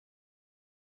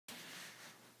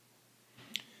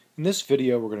In this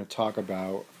video, we're going to talk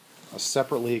about a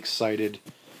separately excited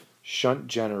shunt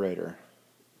generator.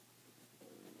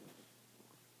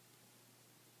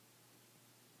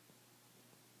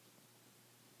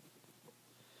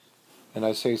 And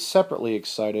I say separately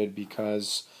excited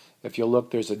because if you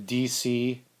look, there's a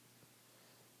DC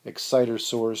exciter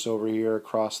source over here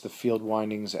across the field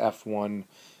windings F1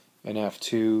 and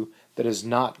F2 that is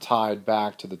not tied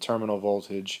back to the terminal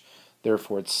voltage,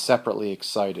 therefore it's separately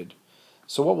excited.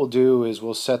 So what we'll do is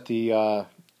we'll set the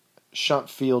shunt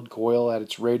field coil at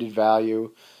its rated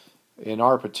value. In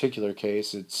our particular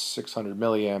case, it's 600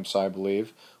 milliamps, I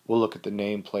believe. We'll look at the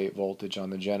nameplate voltage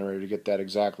on the generator to get that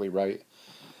exactly right.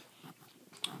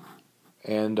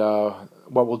 And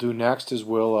what we'll do next is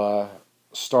we'll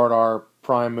start our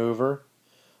prime mover.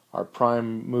 Our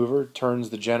prime mover turns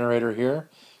the generator here,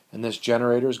 and this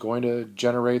generator is going to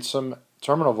generate some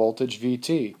terminal voltage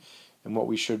VT. And what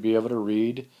we should be able to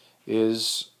read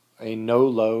is a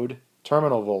no-load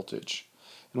terminal voltage.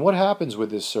 And what happens with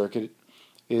this circuit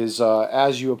is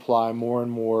as you apply more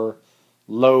and more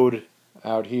load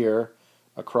out here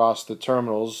across the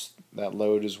terminals, that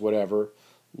load is whatever,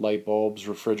 light bulbs,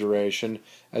 refrigeration,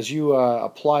 as you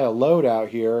apply a load out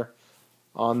here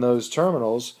on those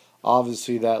terminals,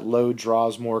 obviously that load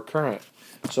draws more current.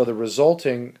 So the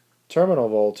resulting terminal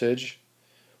voltage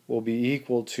will be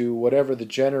equal to whatever the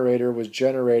generator was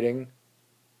generating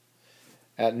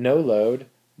at no load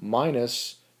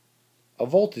minus a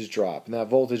voltage drop. And that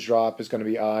voltage drop is going to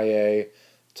be IA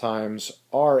times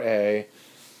RA,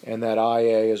 and that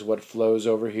IA is what flows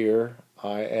over here,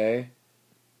 IA,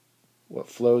 what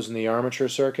flows in the armature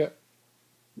circuit.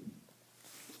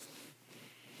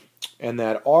 And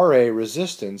that RA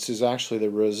resistance is actually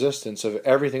the resistance of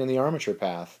everything in the armature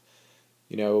path.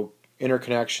 You know,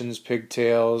 interconnections,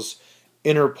 pigtails,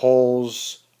 inner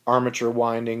poles, armature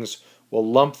windings. We'll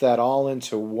lump that all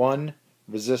into one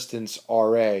resistance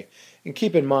RA. And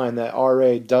keep in mind that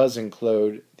RA does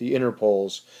include the inner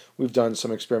poles. We've done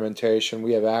some experimentation.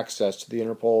 We have access to the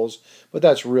inner poles, but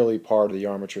that's really part of the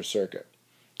armature circuit.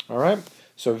 All right,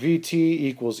 so VT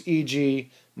equals EG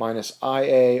minus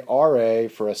IA RA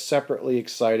for a separately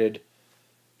excited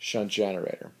shunt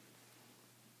generator.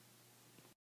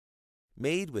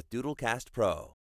 Made with Doodlecast Pro.